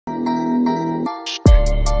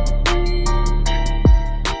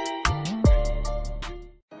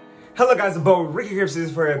Hello guys, Ricky here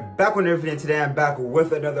for back with another video, and today I'm back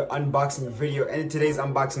with another unboxing video. And in today's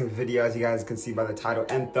unboxing video, as you guys can see by the title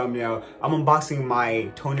and thumbnail, I'm unboxing my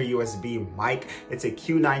TONOR USB mic. It's a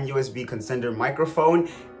Q9 USB Condenser microphone,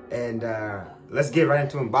 and let's get right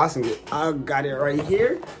into unboxing it. I got it right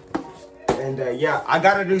here, and yeah, I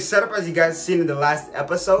got a new setup as you guys seen in the last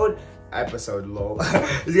episode. As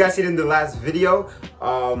you guys seen in the last video.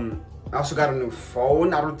 I also got a new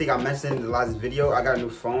phone. I don't think I mentioned in the last video. I got a new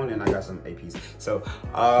phone and I got some APs. So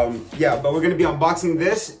yeah, but we're gonna be unboxing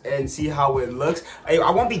this and see how it looks.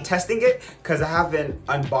 I won't be testing it because I haven't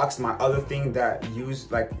unboxed my other thing that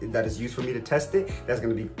is used for me to test it. That's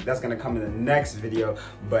gonna come in the next video.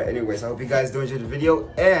 But anyways, I hope you guys do enjoy the video.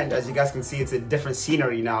 And as you guys can see, it's a different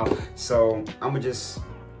scenery now. So I'm gonna just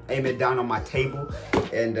aim it down on my table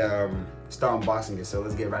and start unboxing it. So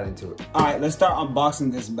let's get right into it. All right, let's start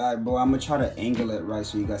unboxing this bad boy. I'm gonna try to angle it right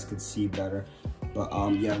so you guys could see better. But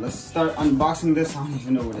yeah, let's start unboxing this. I don't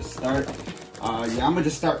even know where to start. Yeah, I'm gonna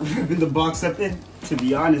just start ripping the box up in, to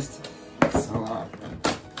be honest. So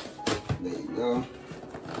there you go.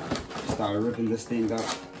 Start ripping this thing up.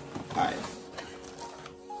 All right.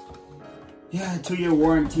 Yeah, 2-year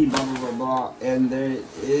warranty, blah blah blah blah. And there it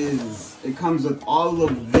is. It comes with all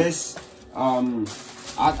of this.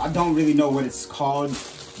 I don't really know what it's called,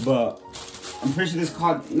 but I'm pretty sure this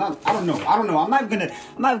called, I don't know. I'm not even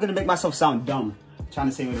gonna make myself sound dumb trying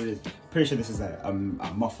to say what it is. Pretty sure this is a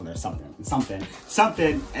muffler or something.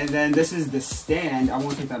 And then this is the stand. I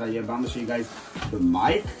won't take that out yet, but I'm gonna show you guys the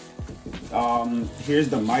mic. Here's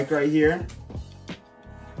the mic right here.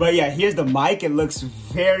 But yeah, here's the mic. It looks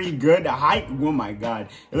very good. The height, oh my god,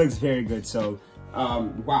 it looks very good. So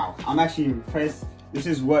wow, I'm actually impressed. This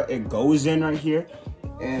is what it goes in right here.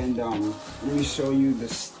 And let me show you the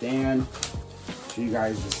stand. Show you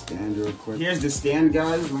guys the stand real quick. Here's the stand,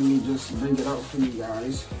 guys. Let me just bring it out for you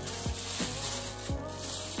guys.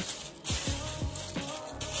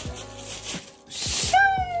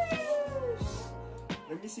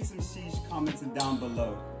 Let me see some sheesh comments down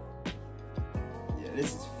below. Yeah,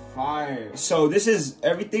 this is fire. So this is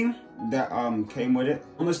everything that came with it.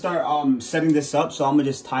 I'm gonna start setting this up, so I'm gonna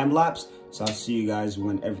just time lapse. So I'll see you guys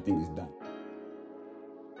when everything is done.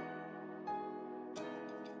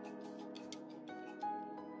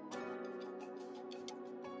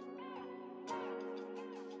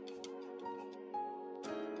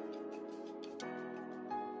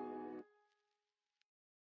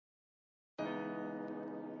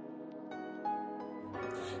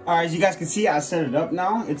 Alright, as you guys can see, I set it up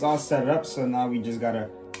now. It's all set up, so now we just gotta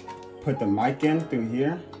put the mic in through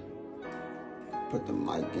here. Put the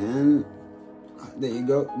mic in. There you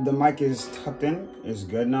go. The mic is tucked in. It's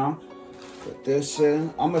good now. Put this in.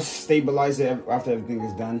 I'm gonna stabilize it after everything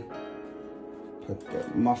is done. Put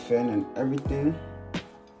the muffin and everything.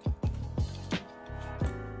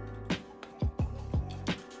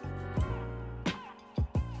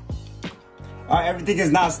 Alright, everything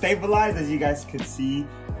is now stabilized. As you guys can see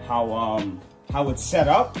how it's set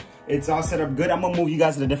up. It's all set up good. I'm gonna move you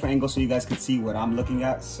guys to a different angle so you guys can see what I'm looking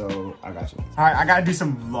at. So I got you. All right, I gotta do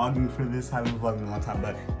some vlogging for this. I haven't vlogged in a long time,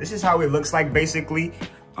 but this is how it looks like basically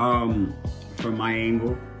from my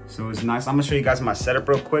angle. So it's nice. I'm gonna show you guys my setup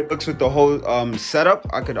real quick. Looks with the whole setup.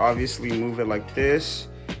 I could obviously move it like this,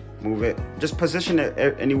 move it, just position it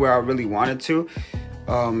anywhere I really wanted to.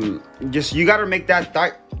 Just you gotta make that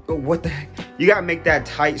tight. What the heck? You gotta make that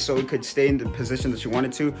tight so it could stay in the position that you want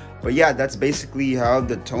it to. But yeah, that's basically how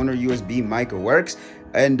the TONOR USB mic works.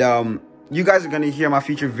 And you guys are gonna hear my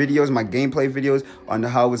future videos, my gameplay videos on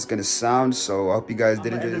how it's gonna sound. So I hope you guys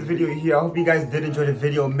did enjoy the video here. I hope you guys did enjoy the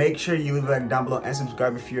video. Make sure you leave a like down below and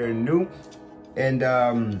subscribe if you're new. And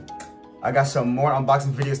I got some more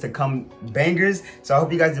unboxing videos to come, bangers. So I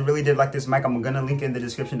hope you guys really did like this mic. I'm gonna link it in the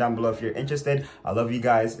description down below if you're interested. I love you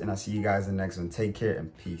guys, and I'll see you guys in the next one. Take care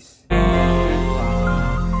and peace.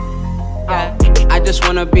 I just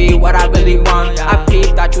wanna be what I really want. I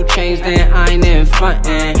peeped that you changed and I ain't in front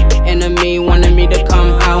end. Enemy wanted me to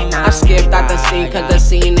come out. I skipped out the scene cause the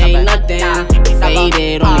scene ain't nothing.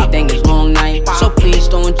 Faded, only thing is long night. So please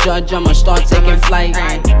don't judge, I'ma start taking flight.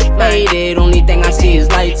 Faded, only thing I see is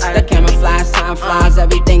lights. The camera flies, time flies,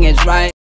 everything is right.